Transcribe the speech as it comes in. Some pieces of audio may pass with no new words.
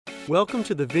Welcome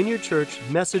to the Vineyard Church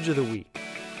Message of the Week.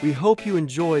 We hope you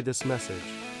enjoy this message.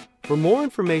 For more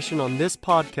information on this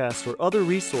podcast or other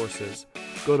resources,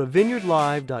 go to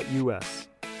vineyardlive.us.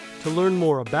 To learn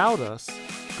more about us,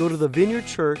 go to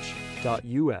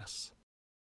thevineyardchurch.us.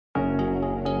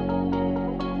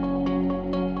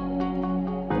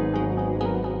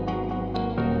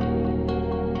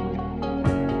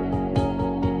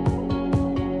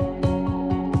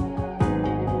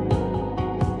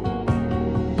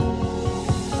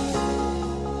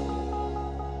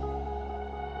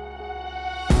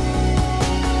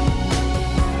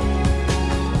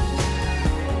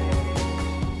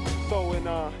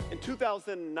 In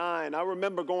 2009, I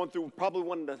remember going through probably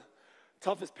one of the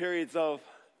toughest periods of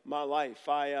my life.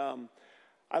 I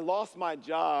lost my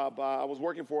job. I was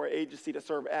working for an agency to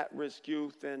serve at-risk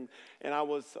youth, and I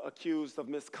was accused of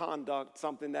misconduct,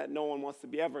 something that no one wants to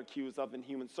be ever accused of in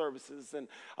human services. And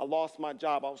I lost my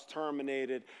job. I was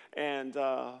terminated, and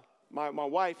my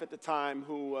wife at the time,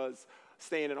 who was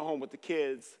staying at home with the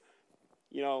kids,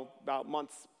 about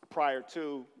months prior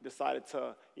to, decided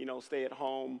to, stay at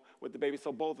home with the baby.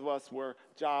 So both of us were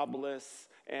jobless,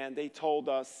 and they told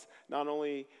us not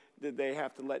only did they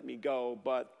have to let me go,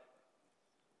 but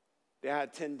they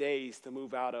had 10 days to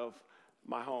move out of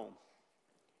my home.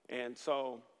 And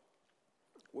so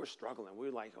we're struggling.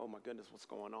 We're like, oh my goodness, what's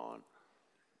going on?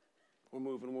 We're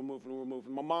moving.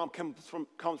 My mom comes from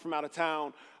out of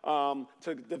town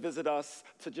to visit us,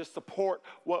 to just support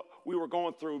what we were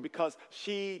going through, because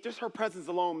just her presence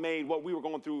alone made what we were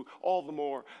going through all the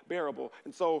more bearable.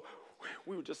 And so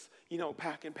we were just,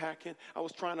 packing. I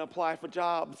was trying to apply for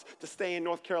jobs to stay in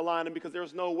North Carolina because there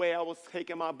was no way I was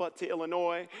taking my butt to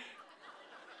Illinois.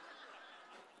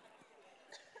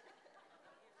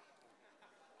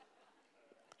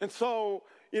 And so,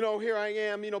 here I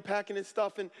am, packing and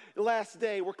stuff, and the last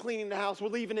day, we're cleaning the house, we're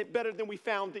leaving it better than we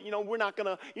found it, we're not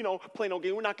gonna, play no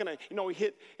game, we're not gonna,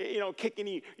 kick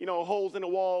any, holes in the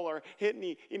wall, or hit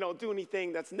any, do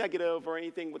anything that's negative or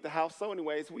anything with the house. So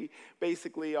anyways, we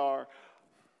basically are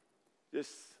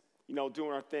just,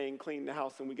 doing our thing, cleaning the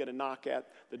house, and we get a knock at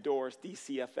the door. It's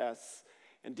DCFS.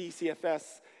 And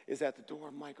DCFS is at the door.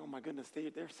 I'm like, oh my goodness,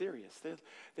 they're serious.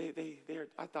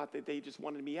 I thought that they just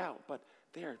wanted me out, but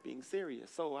they're being serious.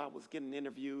 So I was getting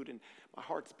interviewed, and my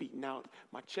heart's beating out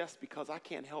my chest because I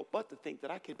can't help but to think that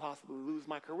I could possibly lose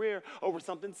my career over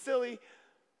something silly.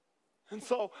 And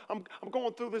so I'm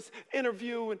going through this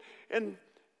interview, and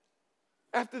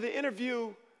after the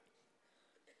interview,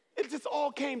 it just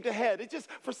all came to head. It just,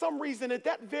 for some reason, at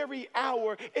that very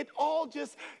hour, it all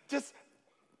just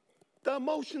the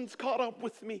emotions caught up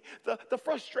with me. The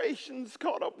frustrations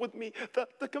caught up with me.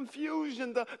 The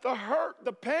confusion, the hurt,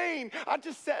 the pain. I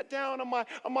just sat down on my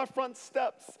front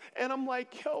steps, and I'm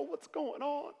like, yo, what's going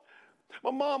on?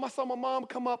 I saw my mom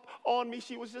come up on me.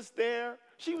 She was just there.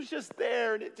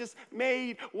 And it just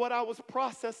made what I was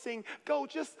processing go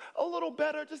just a little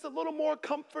better, just a little more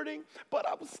comforting. But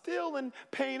I was still in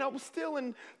pain. I was still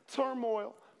in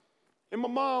turmoil. And my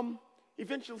mom,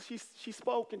 eventually she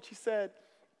spoke, and she said,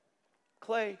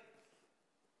 Clay,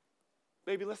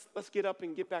 baby, let's get up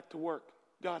and get back to work.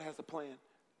 God has a plan.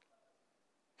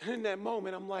 And in that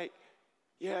moment, I'm like,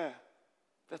 yeah,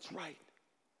 that's right.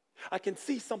 I can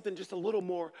see something just a little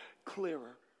more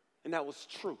clearer, and that was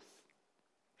truth.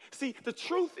 See, the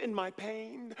truth in my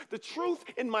pain, the truth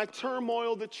in my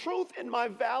turmoil, the truth in my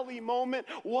valley moment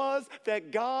was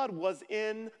that God was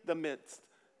in the midst.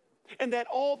 And that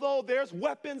although there's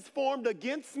weapons formed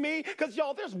against me, because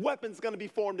y'all, there's weapons going to be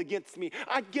formed against me.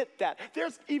 I get that.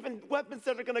 There's even weapons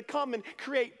that are going to come and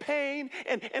create pain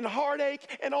and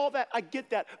heartache and all that. I get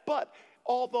that. But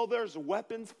although there's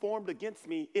weapons formed against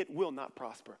me, it will not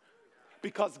prosper.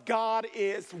 Because God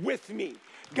is with me.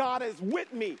 God is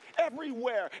with me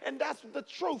everywhere. And that's the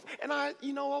truth. And I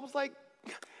was like,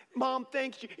 Mom,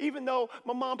 thank you. Even though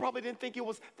my mom probably didn't think it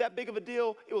was that big of a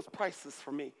deal, it was priceless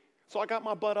for me. So I got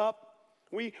my butt up.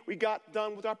 We got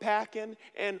done with our packing,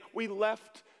 and we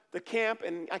left the camp,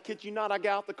 and I kid you not, I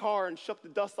got out the car and shook the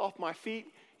dust off my feet,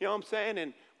 you know what I'm saying?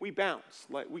 And we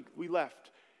bounced, like we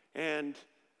left. And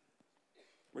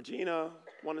Regina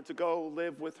wanted to go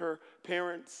live with her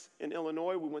parents in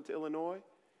Illinois. We went to Illinois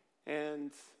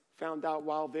and found out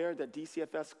while there that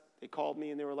DCFS, they called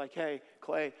me, and they were like, hey,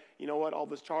 Clay, you know what? All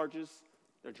those charges,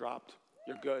 they're dropped.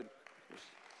 You're good.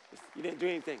 You didn't do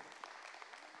anything.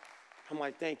 I'm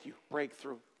like, thank you,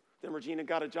 breakthrough. Then Regina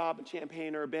got a job in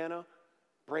Champaign-Urbana,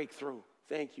 breakthrough.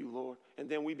 Thank you, Lord. And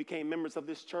then we became members of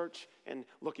this church, and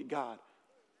look at God.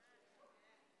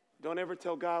 Don't ever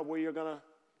tell God where you're going to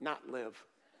not live.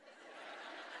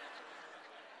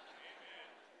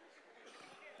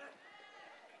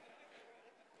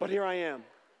 But here I am.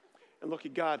 And look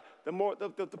at God. The point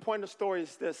of the story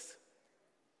is this.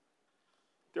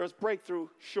 There is breakthrough,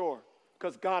 sure,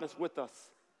 because God is with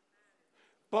us.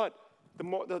 But the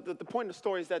point of the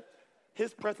story is that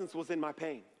his presence was in my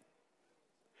pain.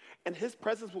 And his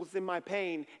presence was in my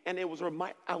pain, and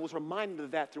I was reminded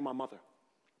of that through my mother.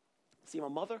 See, my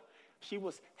mother, she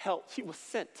was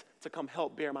sent to come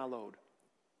help bear my load.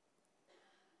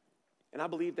 And I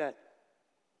believe that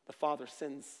the Father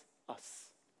sends us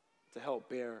to help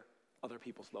bear other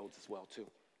people's loads as well, too.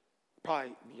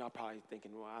 Y'all probably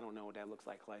thinking, well, I don't know what that looks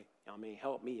like, Clay. You know what I mean?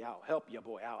 Help me out. Help your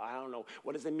boy out. I don't know.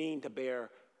 What does it mean to bear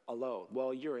a load?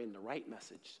 Well, you're in the right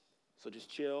message. So just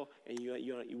chill, and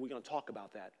we're going to talk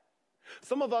about that.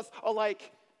 Some of us are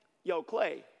like, yo,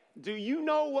 Clay, do you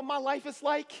know what my life is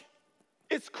like?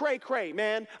 It's cray-cray,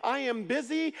 man. I am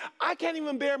busy. I can't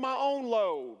even bear my own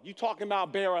load. You talking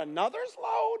about bear another's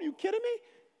load? You kidding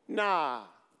me? Nah.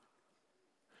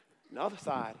 The other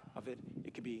side of it,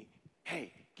 it could be,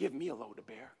 hey, give me a load to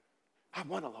bear. I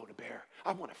want a load to bear.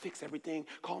 I want to fix everything.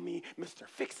 Call me Mr.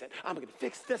 Fix-It. I'm going to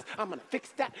fix this. I'm going to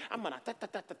fix that. I'm going to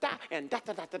da-da-da-da-da and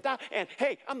da-da-da-da-da. And,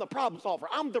 hey, I'm the problem solver.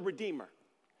 I'm the redeemer.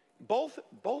 Both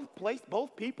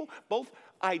people, both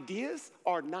ideas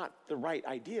are not the right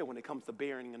idea when it comes to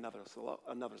bearing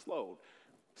another's load.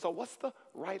 So what's the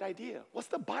right idea? What's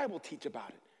the Bible teach about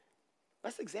it?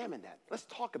 Let's examine that. Let's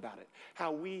talk about it.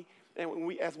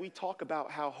 As we talk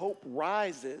about how hope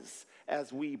rises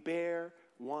as we bear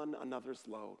one another's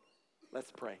load.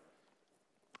 Let's pray.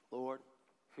 Lord,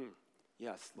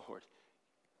 yes, Lord,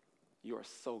 you are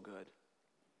so good.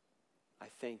 I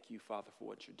thank you, Father, for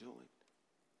what you're doing.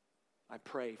 I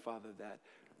pray, Father, that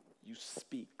you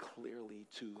speak clearly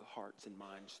to hearts and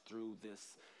minds through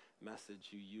this message.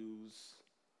 You use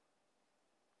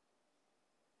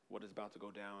what is about to go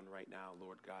down right now,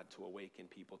 Lord God, to awaken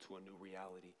people to a new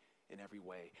reality in every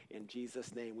way. In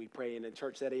Jesus' name we pray, and the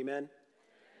church said amen?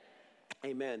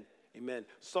 Amen. Amen.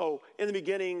 So in the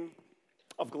beginning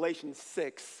of Galatians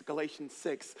 6,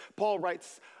 Paul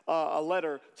writes a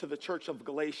letter to the church of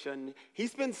Galatia. He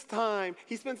spends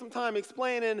some time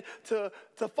explaining to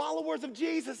followers of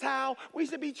Jesus how we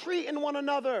should be treating one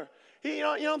another. You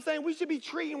know what I'm saying? We should be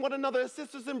treating one another as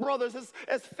sisters and brothers,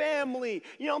 as family.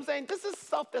 You know what I'm saying? This is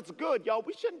stuff that's good, y'all.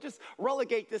 We shouldn't just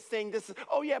relegate this thing.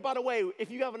 Oh yeah, by the way, if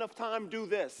you have enough time, do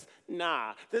this.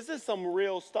 Nah, this is some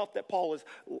real stuff that Paul is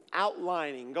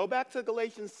outlining. Go back to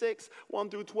Galatians 6, 1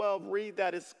 through 12. Read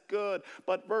that. It's good.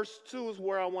 But verse 2 is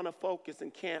where I want to focus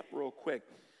and camp real quick.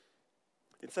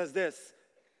 It says this: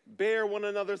 bear one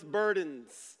another's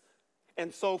burdens,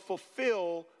 and so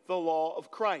fulfill the law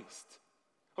of Christ.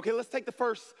 Okay, let's take the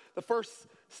first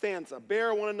stanza.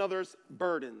 Bear one another's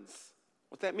burdens.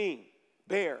 What's that mean?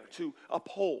 Bear, to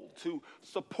uphold, to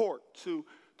support, to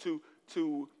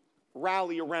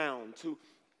rally around, to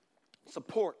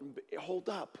support and hold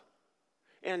up.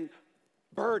 And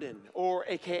burden, or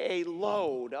AKA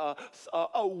load, a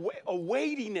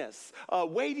weightiness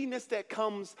that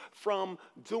comes from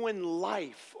doing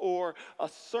life, or a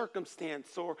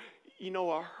circumstance, or,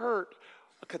 a hurt,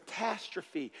 a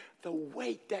catastrophe, the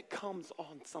weight that comes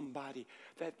on somebody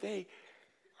that they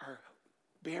are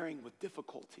bearing with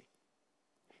difficulty.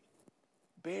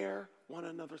 Bear one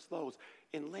another's loads.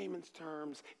 In layman's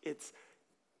terms, it's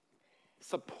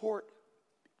support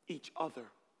each other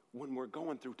when we're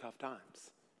going through tough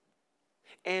times.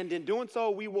 And in doing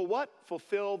so, we will what?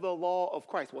 Fulfill the law of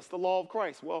Christ. What's the law of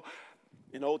Christ? Well,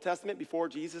 in the Old Testament, before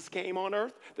Jesus came on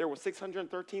earth, there were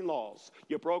 613 laws.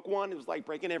 You broke one, it was like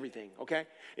breaking everything, okay?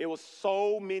 It was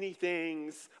so many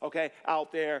things, okay,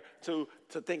 out there to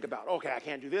think about. Okay, I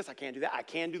can't do this, I can't do that, I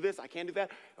can do this, I can't do that.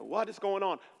 What is going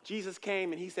on? Jesus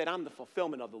came and he said, I'm the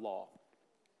fulfillment of the law.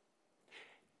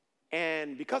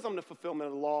 And because I'm the fulfillment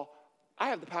of the law, I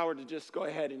have the power to just go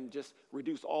ahead and just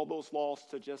reduce all those laws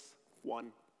to just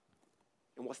one.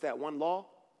 And what's that one law?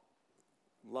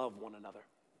 Love one another.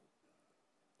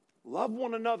 Love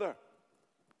one another.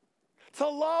 To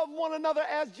love one another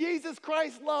as Jesus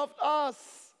Christ loved us.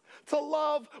 To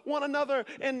love one another.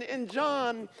 In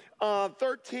John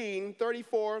 13,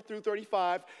 34 through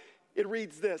 35, it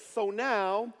reads this: so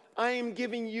now I am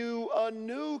giving you a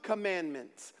new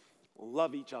commandment.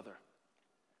 Love each other.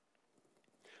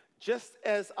 Just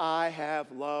as I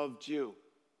have loved you,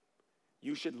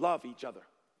 you should love each other.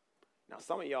 Now,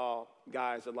 some of y'all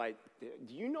guys are like,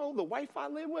 do you know the wife I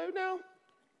live with now?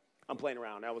 I'm playing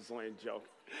around. That was only a joke.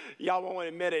 Y'all won't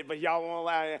admit it, but y'all won't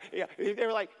lie. Yeah. They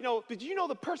were like, did you know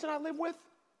the person I live with?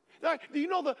 Like, do you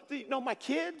know my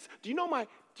kids? Do you know my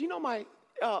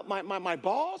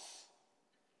boss?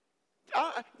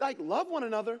 Like, love one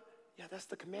another. Yeah, that's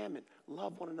the commandment.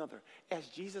 Love one another as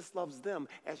Jesus loves them,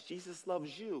 as Jesus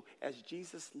loves you, as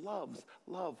Jesus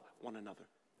love one another.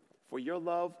 For your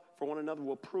love for one another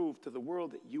will prove to the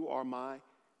world that you are my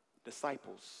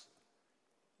disciples.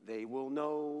 They will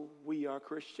know we are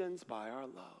Christians by our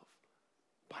love.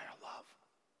 By our love.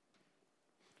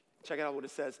 Check out what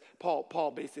it says.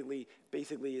 Paul basically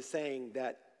is saying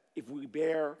that if we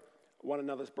bear one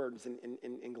another's burdens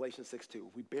in Galatians 6:2,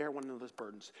 if we bear one another's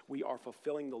burdens, we are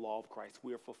fulfilling the law of Christ.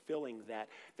 We are fulfilling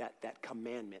that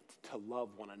commandment to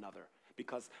love one another.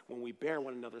 Because when we bear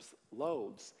one another's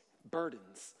loads,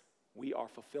 burdens, we are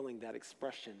fulfilling that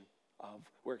expression of,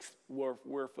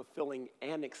 we're fulfilling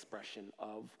an expression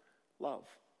of love.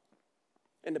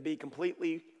 And to be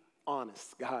completely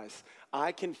honest, guys,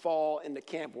 I can fall in the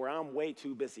camp where I'm way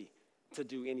too busy to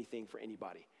do anything for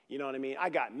anybody. You know what I mean? I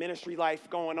got ministry life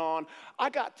going on. I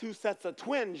got 2 sets of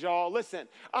twins, y'all. Listen,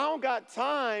 I don't got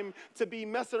time to be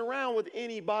messing around with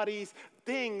anybody's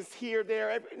things here,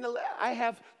 there. I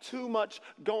have too much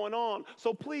going on.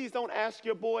 So please don't ask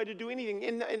your boy to do anything.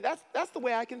 And that's the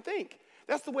way I can think.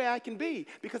 That's the way I can be,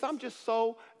 because I'm just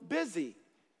so busy.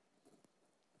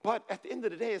 But at the end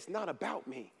of the day, it's not about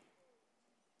me.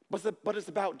 But it's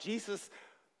about Jesus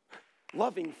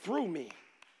loving through me.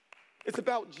 It's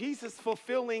about Jesus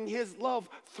fulfilling his love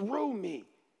through me.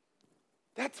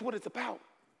 That's what it's about.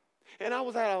 And I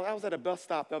was at a bus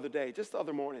stop the other day, just the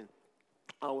other morning,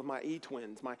 with my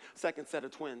twins, my second set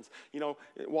of twins. You know,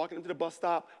 walking into the bus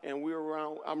stop, and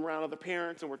I'm around other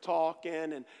parents, and we're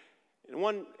talking, and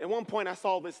at one point I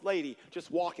saw this lady just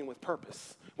walking with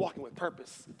purpose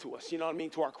to us. You know what I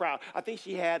mean? To our crowd. I think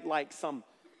she had like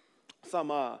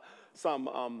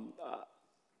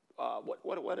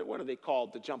what are they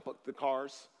called? The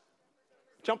cars?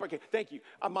 Jumper cable. Thank you.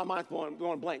 My mind's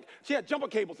going blank. She had jumper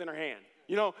cables in her hand,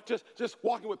 you know, just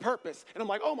walking with purpose. And I'm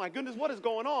like, oh my goodness, what is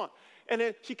going on? And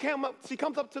then she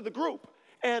comes up to the group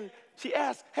and she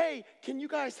asks, hey, can you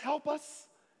guys help us?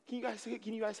 Can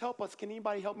you guys help us? Can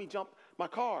anybody help me jump my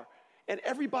car? And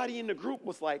everybody in the group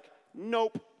was like,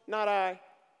 nope, not I.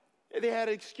 They had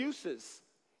excuses.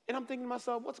 And I'm thinking to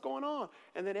myself, what's going on?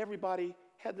 And then everybody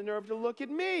had the nerve to look at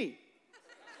me.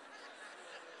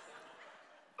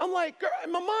 I'm like, girl,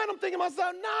 in my mind, I'm thinking to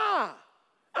myself, nah, I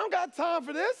don't got time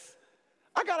for this.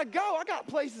 I got to go. I got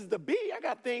places to be. I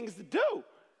got things to do.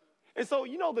 And so,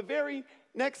 you know, the very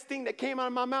next thing that came out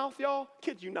of my mouth, y'all,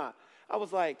 kid you not, I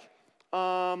was like,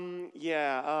 I'm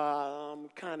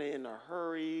kind of in a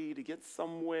hurry to get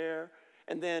somewhere.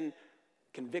 And then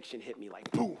conviction hit me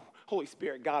like, boom, Holy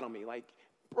Spirit got on me like,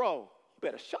 bro, you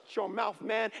better shut your mouth,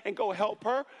 man, and go help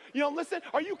her. You know, listen,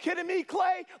 are you kidding me,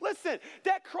 Clay? Listen,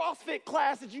 that CrossFit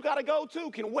class that you got to go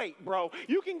to can wait, bro.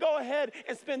 You can go ahead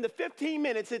and spend the 15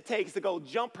 minutes it takes to go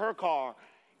jump her car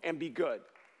and be good.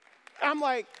 I'm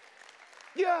like,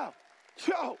 yeah,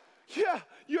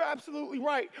 you're absolutely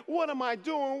right. What am I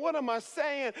doing? What am I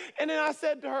saying? And then I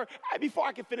said to her, before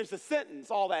I could finish the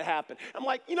sentence, all that happened. I'm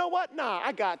like, you know what? Nah,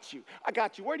 I got you.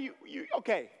 Where do you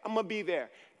okay, I'm going to be there.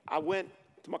 I went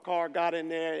to my car, got in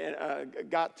there,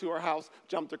 and got to her house,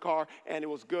 jumped her car, and it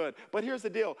was good. But here's the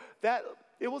deal.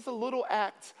 It was a little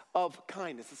act of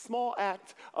kindness, a small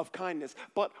act of kindness.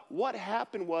 But what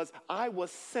happened was I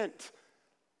was sent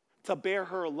to bear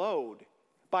her load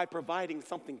by providing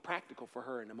something practical for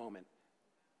her in a moment.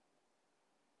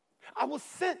 I was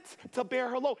sent to bear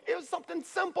her load. It was something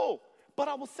simple, but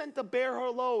I was sent to bear her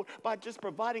load by just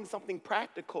providing something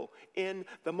practical in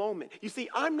the moment. You see,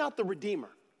 I'm not the Redeemer.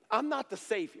 I'm not the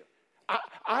Savior.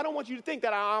 I don't want you to think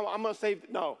that I'm going to save.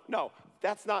 No,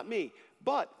 that's not me.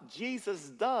 But Jesus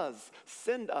does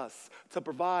send us to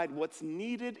provide what's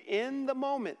needed in the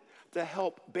moment to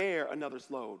help bear another's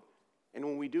load. And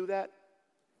when we do that,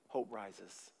 hope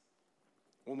rises.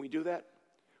 When we do that,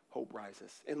 hope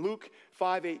rises. In Luke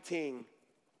 5:18,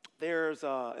 there's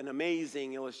an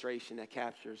amazing illustration that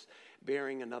captures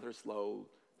bearing another's load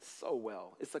so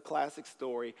well. It's a classic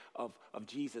story of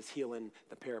Jesus healing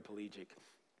the paraplegic.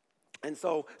 And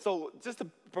so just to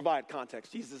provide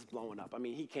context, Jesus is blowing up. I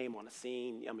mean, he came on the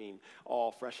scene,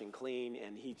 all fresh and clean,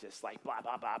 and he just like blah,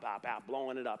 blah, blah, blah, blah,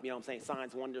 blowing it up. You know what I'm saying?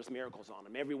 Signs, wonders, miracles on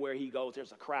him. Everywhere he goes,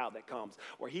 there's a crowd that comes.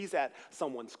 Or he's at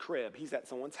someone's crib. He's at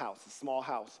someone's house, a small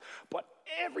house. But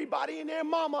everybody and their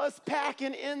mama is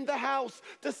packing in the house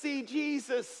to see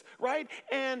Jesus, right?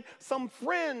 And some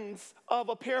friends of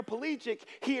a paraplegic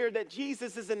hear that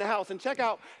Jesus is in the house. And check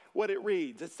out what it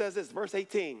reads. It says this, verse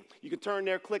 18. You can turn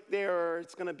there, click there, or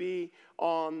it's going to be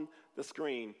on the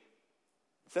screen.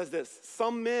 It says this: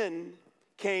 some men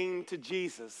came to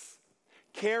Jesus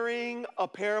carrying a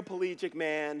paraplegic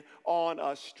man on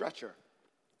a stretcher.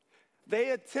 They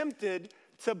attempted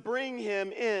to bring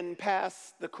him in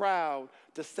past the crowd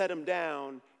to set him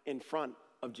down in front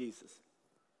of Jesus.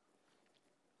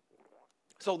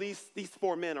 So these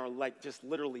four men are like just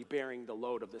literally bearing the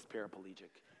load of this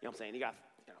paraplegic. You know what I'm saying? You got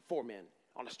four men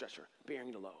on a stretcher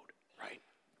bearing the load, right?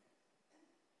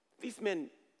 These men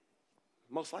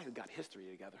most likely got history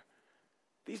together.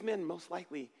 These men most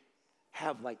likely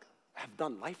have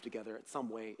done life together in some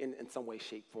way,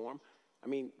 shape, form. I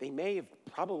mean, they may have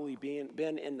probably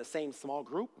been in the same small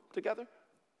group together.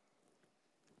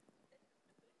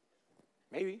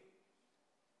 Maybe.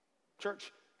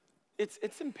 Church,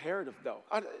 it's imperative, though.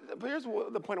 Here's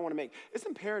the point I want to make. It's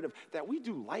imperative that we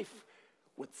do life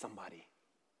with somebody.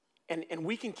 And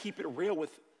we can keep it real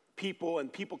with people,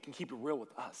 and people can keep it real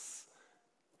with us.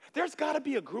 There's got to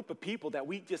be a group of people that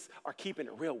we just are keeping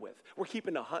it real with. We're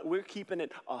keeping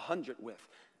it 100 with.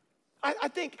 I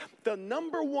think the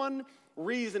number one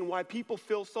reason why people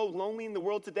feel so lonely in the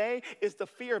world today is the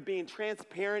fear of being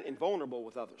transparent and vulnerable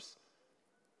with others.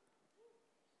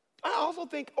 I also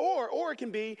think, or it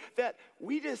can be that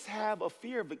we just have a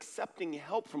fear of accepting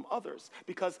help from others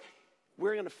because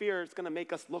we're going to fear it's going to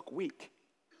make us look weak,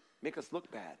 make us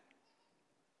look bad.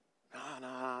 No,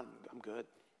 I'm good.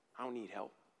 I don't need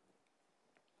help.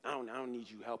 I don't need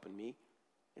you helping me.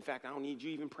 In fact, I don't need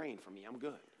you even praying for me. I'm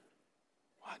good.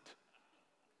 What?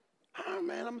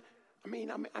 Man,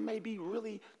 I may be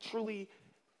really, truly,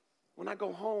 when I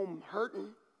go home, hurting.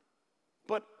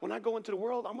 But when I go into the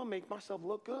world, I'm going to make myself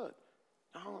look good.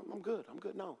 I'm good.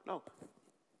 No.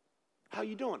 How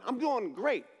you doing? I'm doing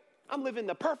great. I'm living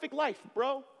the perfect life,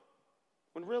 bro.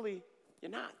 When really,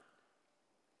 you're not.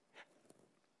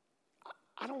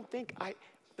 I don't think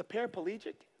the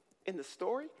paraplegic in the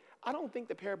story, I don't think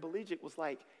the paraplegic was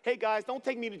like, hey, guys, don't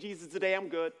take me to Jesus today. I'm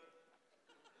good.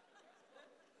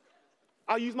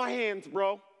 I'll use my hands,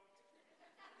 bro.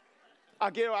 I'll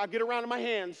get around in my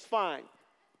hands, fine.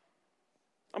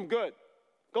 I'm good.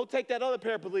 Go take that other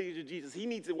paraplegic to Jesus. He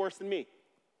needs it worse than me.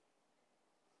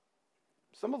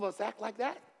 Some of us act like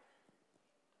that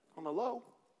on the low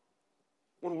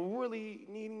when we're really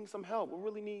needing some help. We're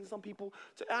really needing some people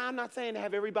to, I'm not saying to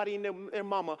have everybody and their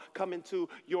mama come into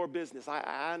your business.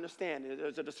 I understand.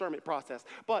 There's a discernment process.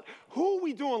 But who are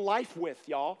we doing life with,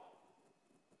 y'all?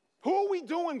 Who are we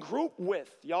doing group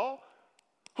with, y'all?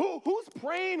 Who's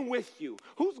praying with you?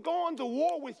 Who's going to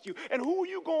war with you? And who are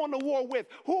you going to war with?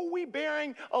 Who are we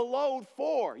bearing a load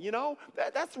for? You know,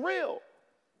 that's real.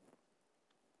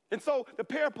 And so the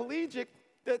paraplegic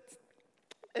that's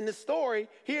in the story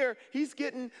here, he's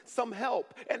getting some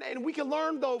help. And we can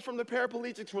learn, though, from the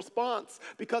paraplegic's response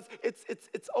because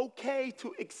it's okay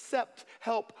to accept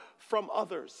help from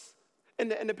others. And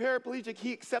the paraplegic,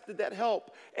 he accepted that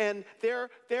help. And they're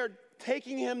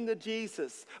taking him to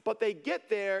Jesus. But they get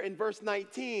there in verse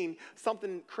 19,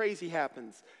 something crazy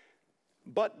happens.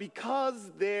 But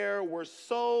because there were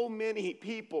so many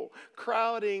people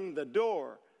crowding the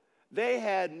door, they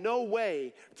had no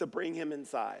way to bring him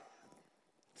inside.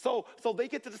 So they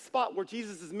get to the spot where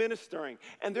Jesus is ministering,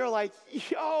 and they're like,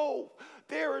 yo,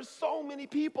 there are so many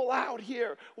people out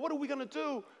here. What are we going to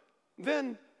do?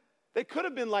 Then they could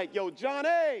have been like, yo,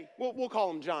 Johnny. We'll call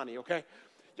him Johnny, okay?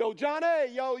 Yo,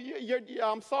 Johnny,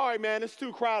 I'm sorry, man. It's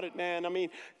too crowded, man. I mean,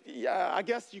 I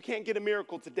guess you can't get a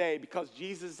miracle today because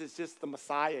Jesus is just the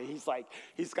Messiah.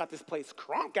 He's got this place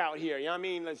crunk out here. You know what I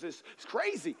mean? It's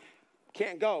crazy.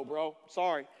 Can't go, bro.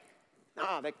 Sorry.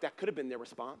 Nah, that could have been their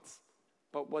response.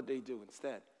 But what they do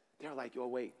instead? They're like, yo,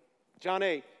 wait.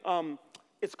 Johnny,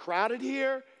 it's crowded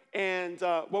here. And,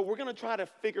 we're going to try to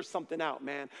figure something out,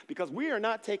 man, because we are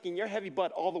not taking your heavy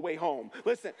butt all the way home.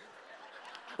 Listen,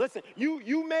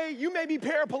 you may be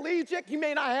paraplegic. You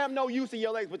may not have no use in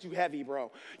your legs, but you heavy, bro.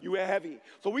 You heavy.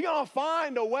 So we're going to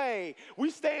find a way. We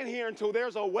staying here until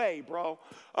there's a way, bro.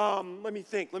 Let me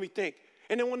think.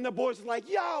 And then when the boys are like,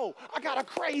 yo, I got a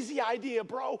crazy idea,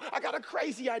 bro. I got a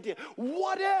crazy idea.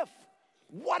 What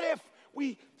if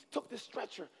we took this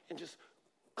stretcher and just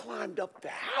climbed up the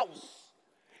house,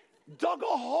 dug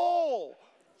a hole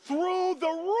through the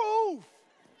roof,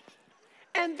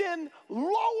 and then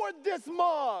lowered this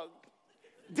mug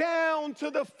down to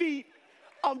the feet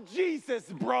of Jesus,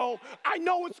 bro? I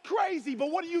know it's crazy,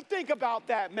 but what do you think about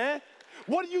that, man?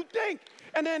 What do you think?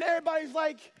 And then everybody's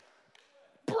like,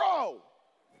 bro,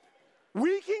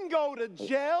 we can go to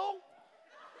jail,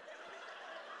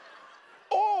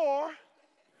 or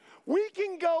we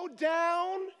can go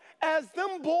down as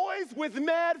them boys with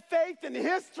mad faith and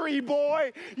history,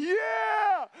 boy.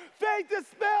 Yeah! Faith is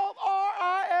spelled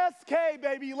R-I-S-K,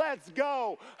 baby. Let's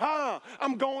go.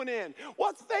 I'm going in.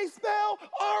 What's faith spelled?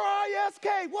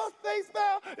 R-I-S-K. What's faith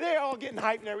spelled? They're all getting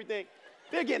hyped and everything.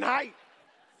 They're getting hyped.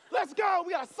 Let's go.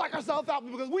 We got to psych ourselves out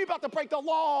because we about to break the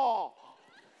law.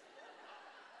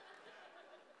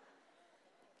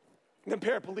 And then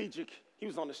paraplegic, he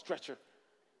was on the stretcher.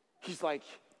 He's like,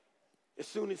 as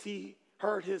soon as he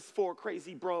heard his 4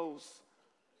 crazy bros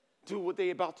do what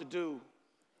they about to do,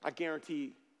 I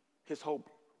guarantee his hope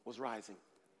was rising.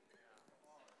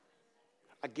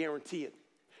 I guarantee it,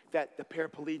 that the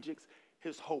paraplegics,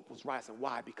 his hope was rising.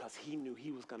 Why? Because he knew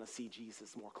he was going to see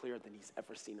Jesus more clear than he's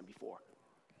ever seen him before.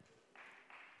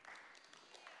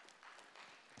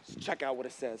 So check out what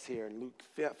it says here in Luke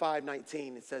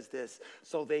 5:19. It says this.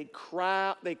 So they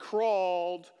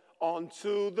crawled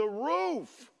onto the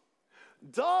roof,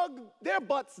 dug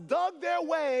their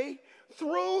way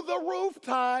through the roof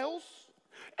tiles,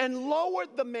 and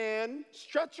lowered the man,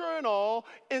 stretcher and all,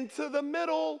 into the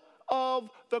middle of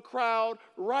the crowd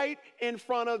right in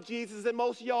front of Jesus. And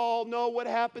most of y'all know what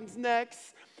happens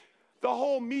next. The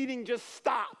whole meeting just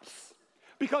stops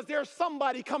because there's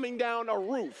somebody coming down a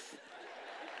roof.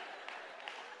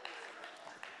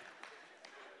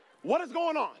 What is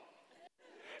going on?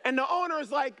 And the owner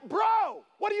is like, bro,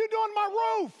 what are you doing on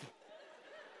my roof?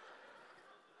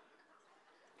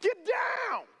 Get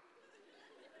down.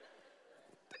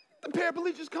 The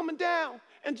paraplegic is coming down.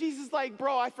 And Jesus is like,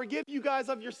 bro, I forgive you guys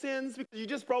of your sins because you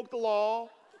just broke the law.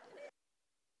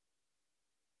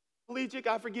 Paraplegic,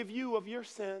 I forgive you of your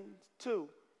sins too.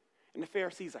 And the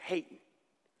Pharisees are hating.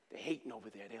 They're hating over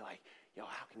there. They're like, yo,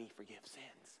 how can he forgive sins?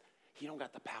 He don't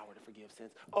got the power to forgive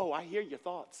sins. Oh, I hear your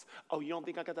thoughts. Oh, you don't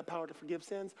think I got the power to forgive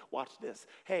sins? Watch this.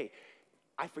 Hey,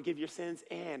 I forgive your sins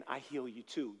and I heal you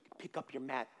too. Pick up your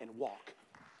mat and walk.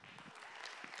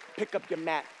 Pick up your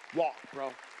mat, walk,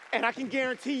 bro. And I can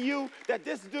guarantee you that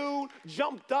this dude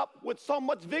jumped up with so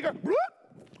much vigor.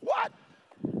 What?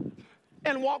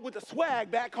 And walked with the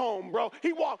swag back home, bro.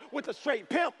 He walked with a straight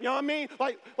pimp, you know what I mean?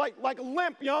 Like a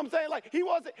limp, you know what I'm saying? Like he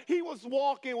was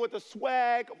walking with the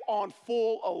swag on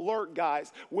full alert,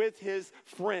 guys, with his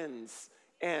friends.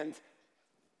 And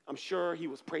I'm sure he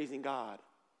was praising God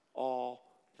all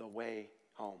the way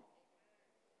home.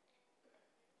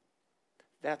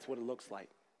 That's what it looks like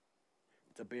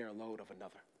to bear a load of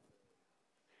another.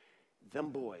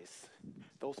 Them boys,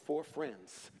 those 4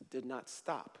 friends, did not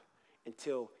stop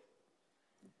until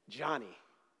Johnny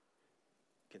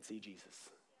can see Jesus.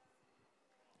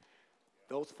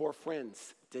 Those 4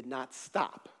 friends did not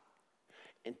stop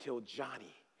until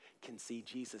Johnny can see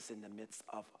Jesus in the midst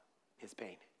of his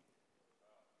pain.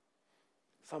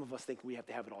 Some of us think we have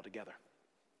to have it all together.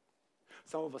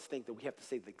 Some of us think that we have to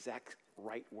say the exact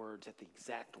right words at the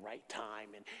exact right time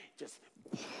and just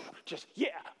yeah,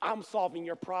 I'm solving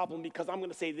your problem because I'm going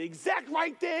to say the exact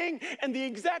right thing and the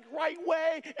exact right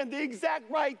way and the exact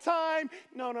right time.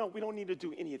 No, we don't need to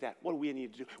do any of that. What do we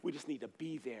need to do? We just need to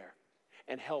be there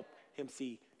and help him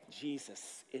see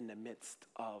Jesus in the midst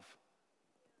of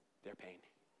their pain.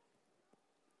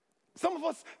 Some of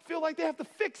us feel like they have to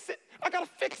fix it. I got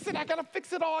to fix it. I got to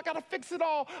fix it all. I got to fix it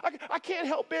all. I can't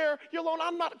help bear your loan.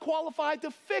 I'm not qualified to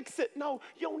fix it. No,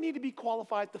 you don't need to be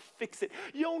qualified to fix it.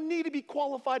 You don't need to be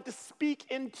qualified to speak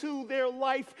into their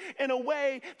life in a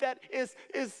way that is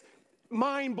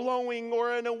mind-blowing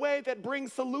or in a way that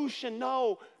brings solution.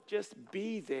 No, just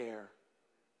be there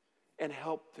and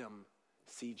help them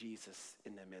see Jesus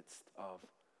in the midst of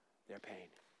their pain.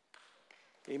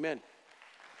 Amen.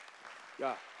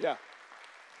 Yeah.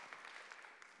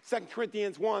 2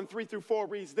 Corinthians 1:3-4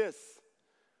 reads this.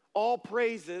 All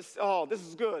praises, this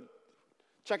is good.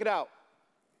 Check it out.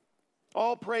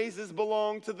 All praises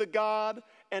belong to the God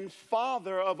and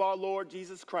Father of our Lord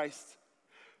Jesus Christ.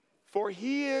 For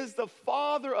he is the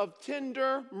Father of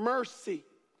tender mercy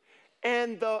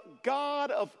and the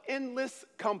God of endless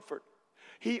comfort.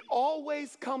 He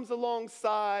always comes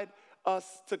alongside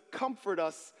us to comfort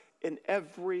us in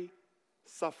every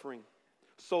suffering,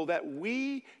 so that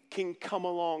we can come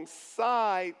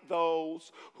alongside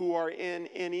those who are in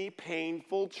any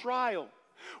painful trial.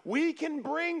 We can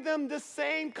bring them the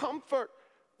same comfort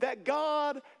that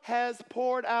God has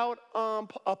poured out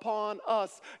upon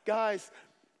us. Guys,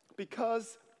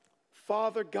 because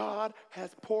Father God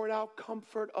has poured out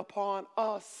comfort upon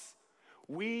us,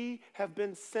 we have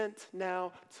been sent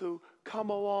now to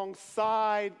come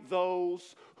alongside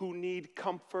those who need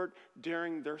comfort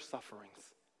during their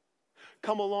sufferings.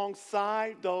 Come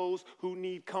alongside those who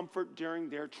need comfort during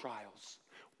their trials.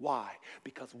 Why?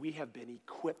 Because we have been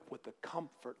equipped with the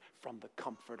comfort from the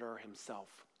Comforter himself,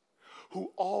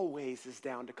 who always is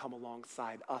down to come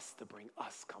alongside us to bring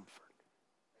us comfort,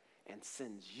 and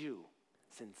sends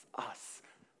us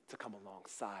to come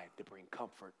alongside to bring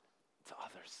comfort to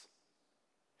others.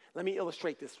 Let me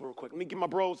illustrate this real quick. Let me get my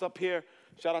bros up here.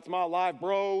 Shout out to my live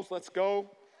bros. Let's go.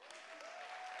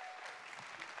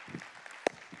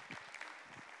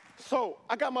 So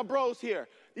I got my bros here.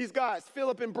 These guys,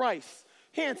 Philip and Bryce,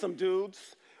 handsome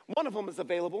dudes. One of them is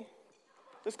available.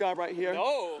 This guy right here.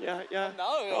 No. Yeah.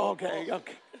 No. Okay. You're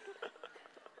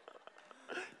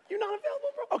not available,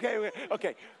 bro?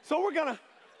 Okay. So we're gonna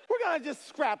just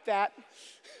scrap that.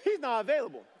 He's not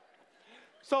available.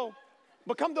 So,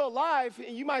 but come to a live,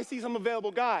 and you might see some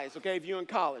available guys, okay, if you're in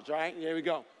college, right? Here we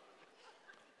go.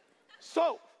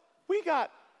 So we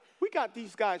got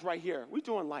these guys right here. We're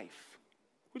doing life.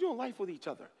 We're doing life with each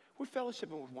other. We're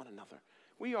fellowshipping with one another.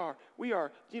 We are,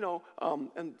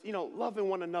 loving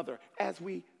one another as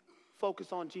we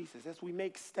focus on Jesus, as we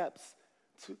make steps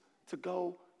to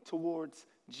go towards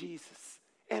Jesus.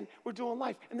 And we're doing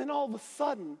life. And then all of a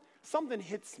sudden, something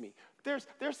hits me. There's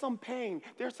some pain.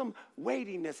 There's some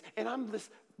weightiness. And I'm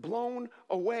just blown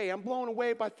away. I'm blown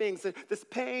away by things. This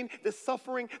pain, this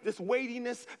suffering, this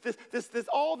weightiness, this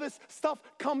all this stuff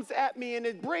comes at me, and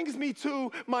it brings me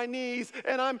to my knees.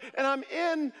 And I'm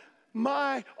in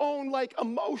my own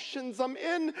emotions. I'm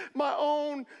in my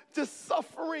own just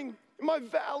suffering, my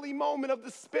valley moment of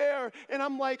despair. And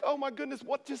I'm like, oh my goodness,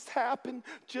 what just happened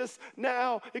just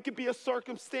now? It could be a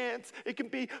circumstance. It could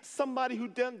be somebody who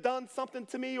done something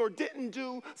to me or didn't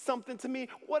do something to me.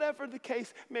 Whatever the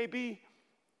case may be,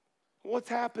 what's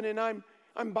happening?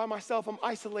 I'm by myself. I'm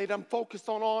isolated. I'm focused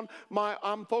on all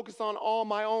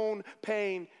my own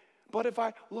pain. But if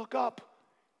I look up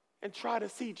and try to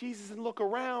see Jesus and look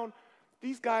around,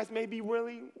 these guys may be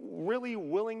really, really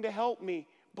willing to help me,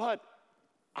 but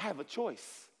I have a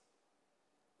choice.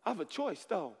 I have a choice,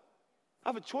 though. I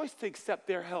have a choice to accept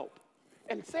their help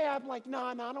and say, I'm like,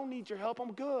 nah, I don't need your help.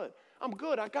 I'm good.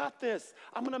 I got this.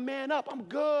 I'm going to man up. I'm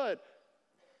good.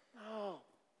 No,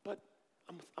 but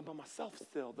I'm by myself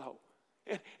still, though.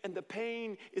 And the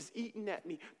pain is eating at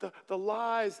me. The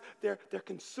lies, they're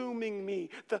consuming me.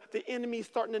 The enemy's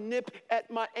starting to nip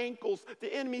at my ankles.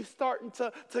 The enemy's starting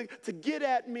to get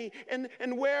at me.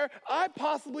 And where I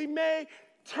possibly may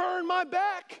turn my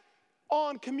back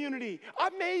on community. I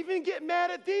may even get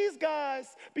mad at these guys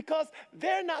because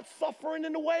they're not suffering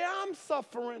in the way I'm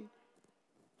suffering.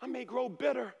 I may grow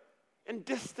bitter and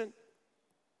distant.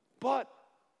 But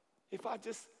if I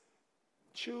just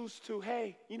choose to,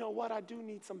 hey, you know what? I do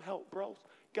need some help, bros.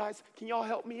 Guys, can y'all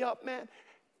help me up, man?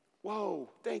 Whoa,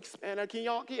 thanks, man. Can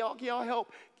y'all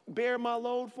help bear my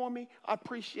load for me? I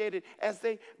appreciate it. As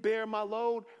they bear my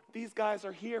load, these guys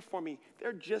are here for me.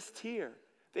 They're just here.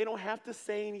 They don't have to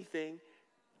say anything.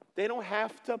 They don't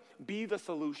have to be the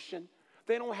solution.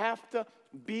 They don't have to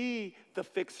be the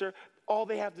fixer. All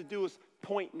they have to do is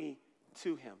point me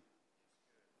to him.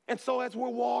 And so as we're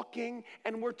walking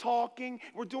and we're talking,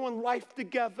 we're doing life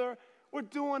together. We're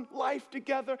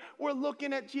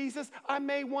looking at Jesus. I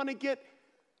may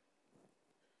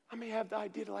have the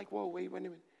idea to whoa, wait a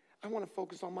minute. I want to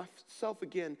focus on myself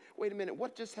again. Wait a minute,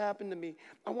 what just happened to me?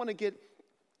 I want to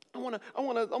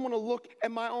look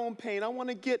at my own pain. I want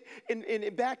to get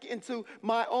back into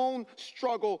my own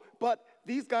struggle. But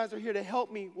these guys are here to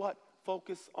help me,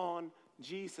 focus on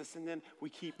Jesus. And then we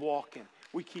keep walking.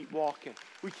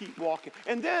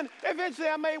 And then eventually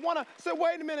I may want to say,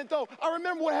 wait a minute, though. I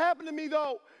remember what happened to me,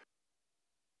 though.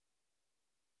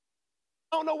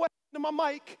 I don't know what happened to my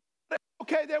mic.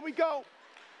 Okay, there we go.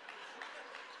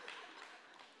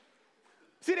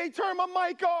 See, they turned my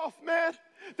mic off, man.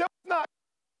 That was not.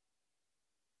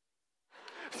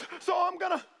 So I'm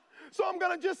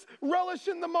gonna just relish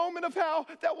in the moment of how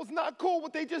that was not cool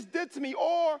what they just did to me.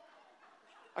 Or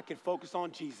I can focus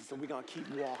on Jesus, and we're gonna keep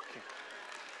walking.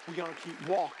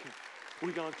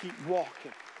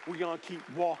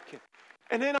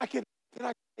 And then I can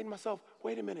say to myself,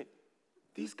 wait a minute,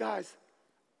 these guys,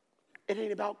 it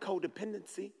ain't about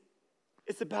codependency.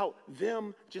 It's about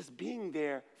them just being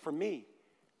there for me,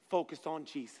 focused on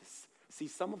Jesus. See,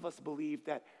 some of us believe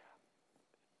that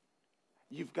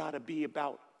you've got to be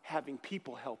about having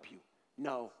people help you.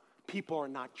 No, people are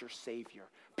not your Savior.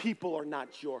 People are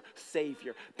not your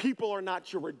Savior. People are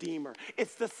not your Redeemer.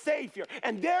 It's the Savior.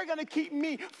 And they're going to keep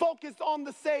me focused on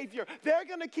the Savior. They're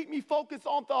going to keep me focused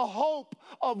on the hope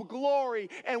of glory.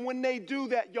 And when they do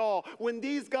that, y'all, when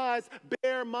these guys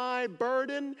bear my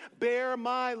burden, bear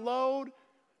my load,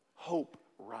 hope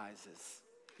rises.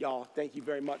 Y'all, thank you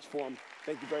very much for them.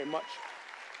 Thank you very much.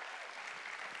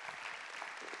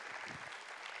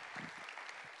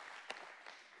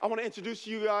 I want to introduce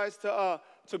you guys to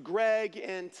Greg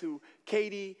and to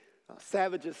Katie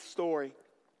Savage's story.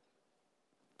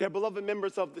 They're beloved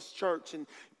members of this church, and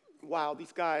wow,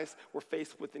 these guys were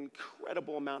faced with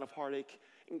incredible amount of heartache,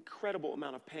 incredible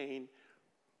amount of pain.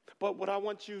 But what I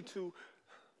want you to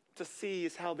see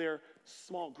is how their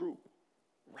small group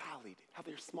rallied, how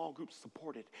their small groups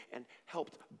supported and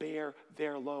helped bear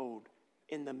their load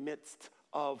in the midst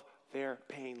of their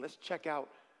pain. Let's check out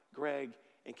Greg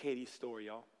and Katie's story,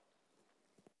 y'all.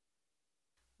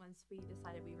 Once we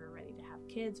decided we were ready to have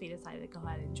kids, we decided to go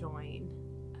ahead and join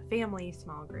a family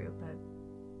small group. But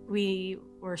we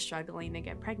were struggling to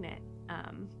get pregnant.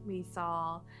 We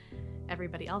saw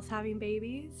everybody else having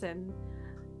babies, and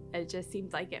it just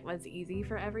seemed like it was easy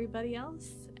for everybody else.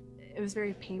 It was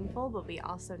very painful, but we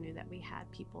also knew that we had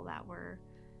people that were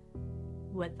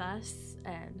with us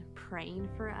and praying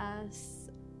for us.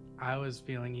 I was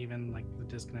feeling even like the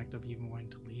disconnect of even wanting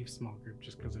to leave small group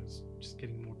just because it was just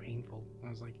getting more painful. I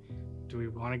was like, do we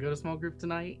want to go to small group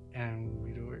tonight? And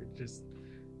we were just,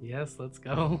 yes, let's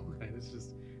go. And it's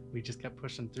just, we just kept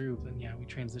pushing through. And yeah, we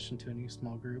transitioned to a new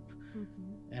small group.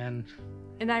 And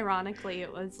ironically,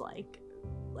 it was like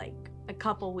a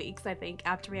couple weeks, I think,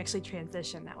 after we actually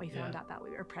transitioned that we found out that we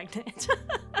were pregnant.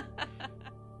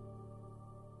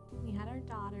 We had our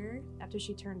daughter. After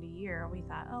she turned a year, we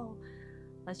thought, oh,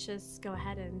 let's just go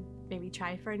ahead and maybe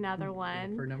try for another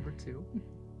one. For number 2.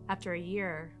 After a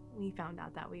year, we found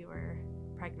out that we were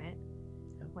pregnant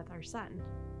with our son.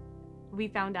 We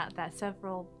found out that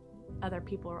several other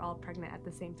people were all pregnant at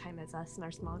the same time as us in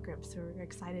our small group, so we were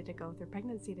excited to go through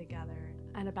pregnancy together.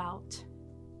 And about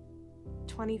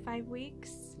 25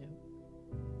 weeks,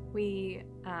 we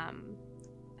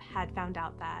had found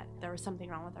out that there was something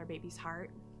wrong with our baby's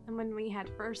heart. And when we had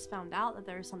first found out that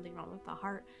there was something wrong with the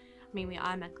heart, I mean, we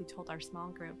automatically told our small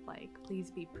group, like,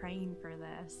 please be praying for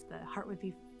this. The heart would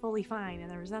be fully fine and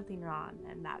there was nothing wrong.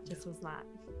 And that just was not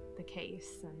the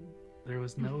case. And there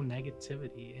was no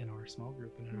negativity in our small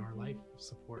group and in our life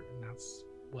support. And that's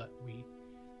what we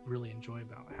really enjoy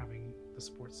about having the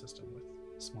support system with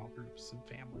small groups and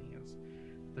family, is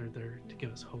they're there to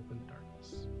give us hope in the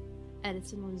darkness.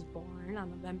 Edison was born on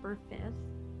November 5th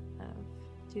of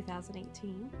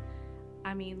 2018.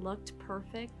 I mean, looked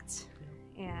perfect.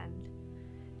 And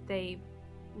they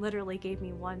literally gave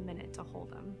me 1 minute to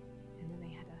hold him, and then they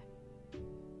had to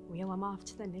wheel him off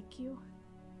to the NICU.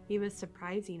 He was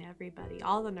surprising everybody.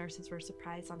 All the nurses were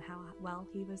surprised on how well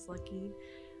he was looking.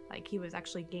 Like, he was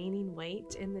actually gaining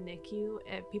weight in the NICU.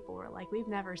 And people were like, we've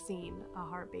never seen a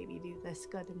heart baby do this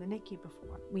good in the NICU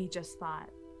before. We just thought,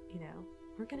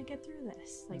 we're gonna get through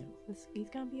this. He's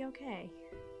gonna be okay.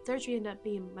 Surgery ended up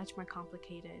being much more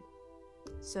complicated.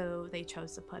 So they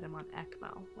chose to put him on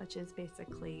ECMO, which is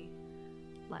basically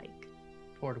like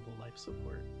portable life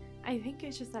support. I think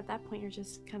it's just at that point you're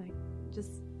just kind of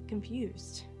just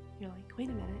confused. You're like, wait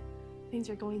a minute, things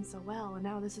are going so well, and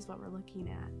now this is what we're looking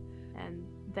at. And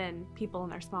then people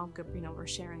in our small group, were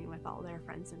sharing with all their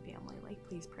friends and family, like,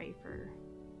 please pray for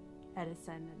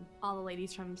Edison. And all the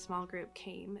ladies from small group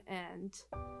came, and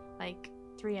like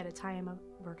 3 at a time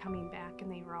were coming back,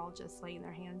 and they were all just laying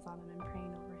their hands on him and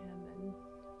praying over him and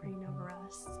praying over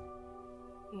us.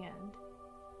 And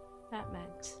that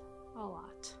meant a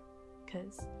lot,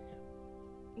 because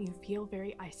you feel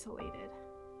very isolated.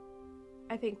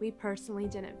 I think we personally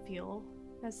didn't feel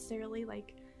necessarily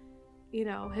like,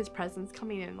 his presence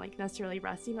coming in, like necessarily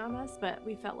resting on us, but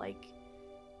we felt like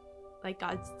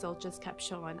God still just kept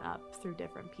showing up through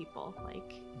different people.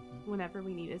 Like, whenever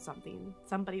we needed something,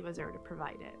 somebody was there to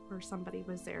provide it, or somebody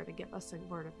was there to give us a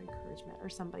word of encouragement, or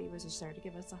somebody was just there to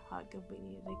give us a hug if we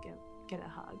needed to get a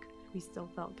hug. We still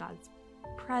felt God's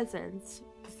presence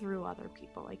through other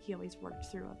people. Like, he always worked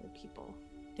through other people.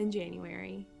 In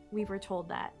January, we were told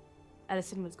that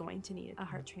Edison was going to need a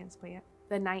heart transplant.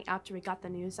 The night after we got the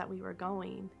news that we were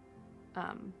going,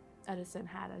 Edison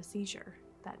had a seizure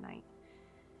that night.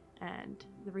 And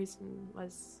the reason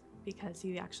was because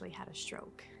he actually had a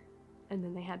stroke. And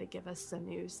then they had to give us the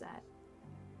news that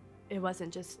it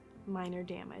wasn't just minor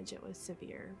damage, it was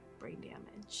severe brain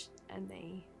damage. And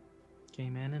they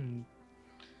came in and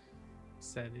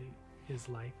said his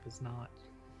life is not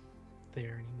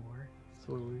there anymore.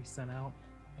 So we sent out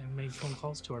and made phone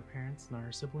calls to our parents and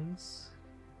our siblings.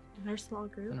 In our small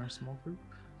group.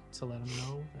 To let them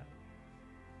know that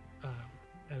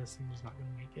Edison was not going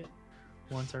to make it.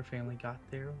 Once our family got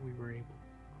there, Leah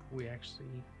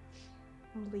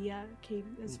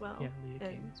came as well. Yeah, Leah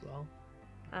came as well.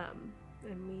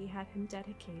 And we had him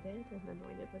dedicated and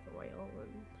anointed with oil,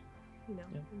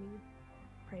 and we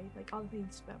prayed, like, all the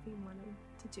things that we wanted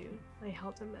to do. I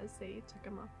held him as they took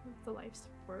him off of the life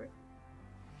support.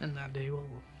 And that day will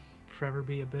forever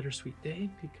be a bittersweet day,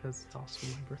 because it's also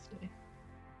my birthday.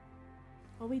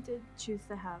 Well, we did choose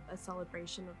to have a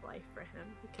celebration of life for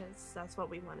him, because that's what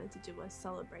we wanted to do, was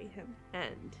celebrate him.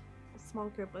 And a small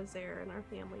group was there, and our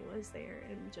family was there,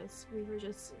 and we were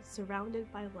just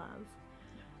surrounded by love.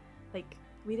 Like,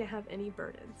 we didn't have any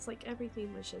burdens. Like,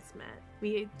 everything was just met.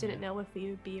 We didn't know if we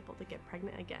would be able to get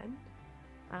pregnant again.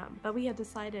 But we had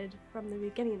decided from the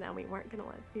beginning that we weren't going to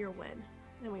let fear win,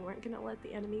 and we weren't going to let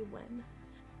the enemy win.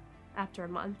 After a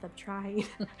month of trying,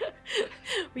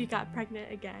 we got pregnant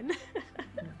again,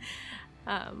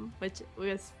 which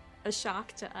was a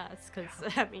shock to us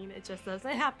because, I mean, it just doesn't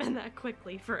happen that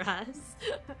quickly for us.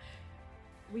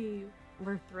 We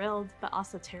were thrilled, but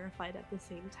also terrified at the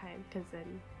same time, because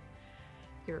then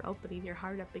you're opening your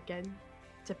heart up again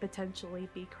to potentially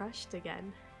be crushed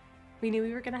again. We knew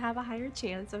we were going to have a higher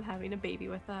chance of having a baby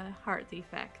with a heart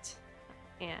defect,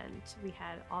 and we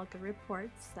had all good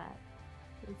reports that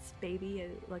this baby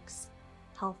looks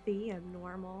healthy and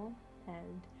normal,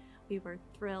 and we were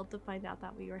thrilled to find out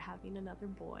that we were having another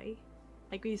boy.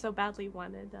 Like, we so badly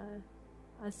wanted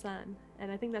a son,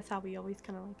 and I think that's how we always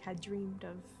kind of like had dreamed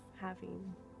of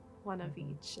having one of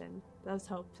each, and those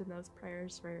hopes and those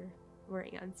prayers were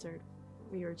answered.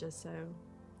 We were just so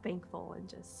thankful and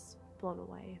just blown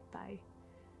away by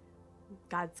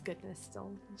God's goodness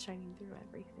still shining through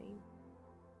everything.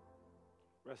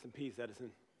 Rest in peace, Edison.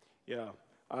 Yeah,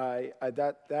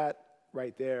 that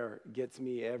right there gets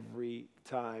me every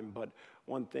time. But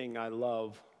one thing I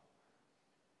love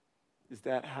is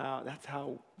that's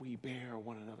how we bear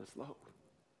one another's load.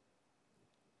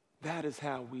 That is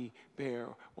how we bear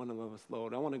one another's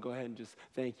load. I want to go ahead and just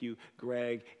thank you,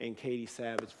 Greg and Katie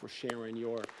Savage, for sharing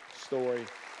your story.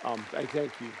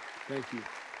 Thank you. Thank you.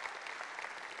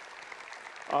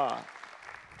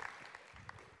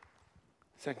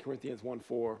 2 Corinthians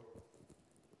 1:4.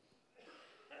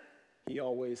 He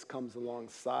always comes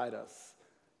alongside us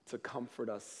to comfort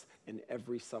us in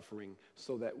every suffering,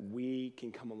 so that we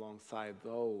can come alongside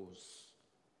those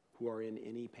who are in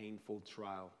any painful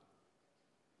trial.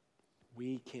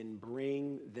 We can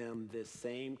bring them this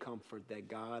same comfort that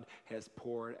God has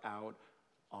poured out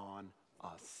on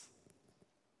us.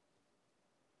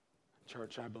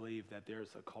 Church, I believe that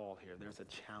there's a call here. There's a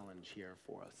challenge here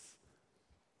for us.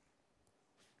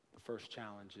 The first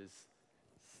challenge is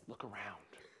look around.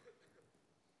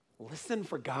 Listen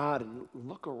for God and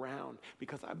look around,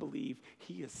 because I believe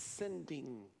He is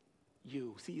sending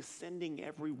you. He is sending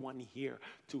everyone here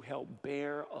to help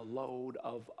bear a load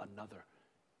of another.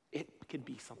 It can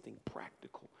be something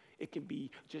practical. It can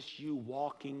be just you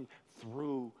walking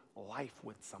through life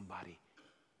with somebody.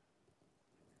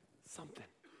 Something.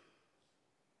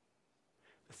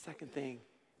 The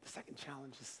second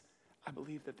challenge is, I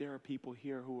believe that there are people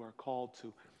here who are called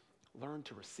to learn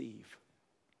to receive.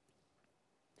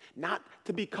 Not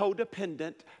to be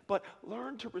codependent, but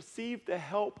learn to receive the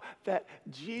help that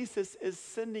Jesus is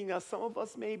sending us. Some of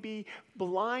us may be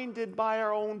blinded by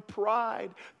our own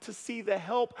pride to see the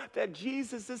help that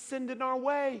Jesus is sending our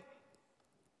way.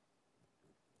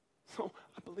 So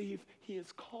I believe He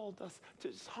has called us to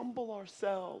just humble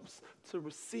ourselves to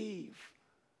receive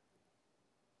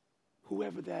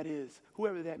whoever that is,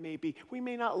 whoever that may be. We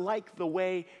may not like the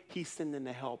way He's sending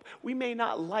the help. We may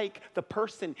not like the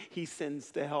person He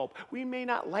sends to help. We may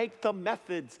not like the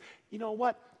methods. You know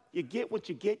what? You get what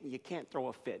you get, and you can't throw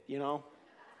a fit, you know?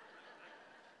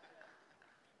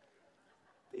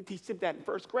 They teach them that in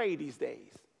first grade these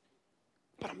days.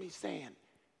 But I'm just saying,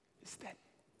 is that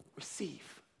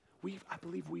receive. I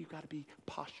believe we've got to be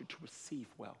postured to receive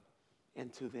well,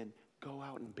 and to then go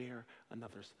out and bear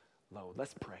another's load.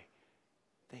 Let's pray.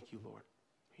 Thank you, Lord.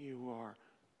 You are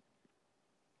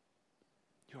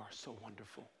so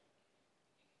wonderful.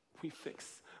 We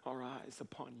fix our eyes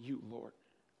upon you, Lord,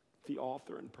 the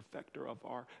author and perfecter of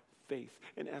our faith.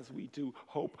 And as we do,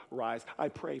 hope rise. I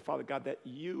pray, Father God, that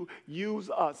you use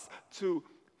us to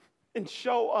and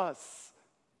show us,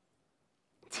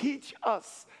 teach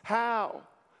us how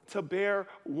to bear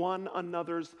one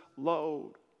another's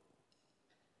load.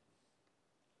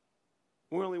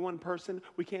 We're only one person.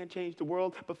 We can't change the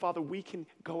world. But, Father, we can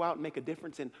go out and make a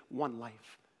difference in one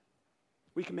life.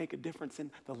 We can make a difference in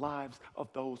the lives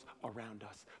of those around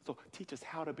us. So teach us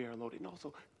how to bear a load, and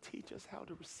also teach us how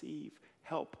to receive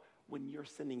help when you're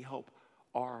sending help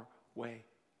our way.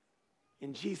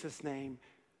 In Jesus' name,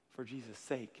 for Jesus'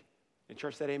 sake. And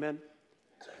church said amen?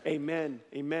 Amen.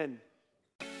 Amen.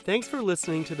 Thanks for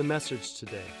listening to the message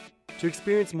today. To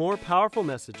experience more powerful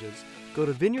messages, go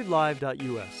to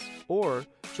vineyardlive.us or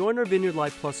join our Vineyard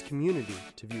Live Plus community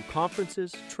to view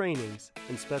conferences, trainings,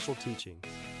 and special teachings.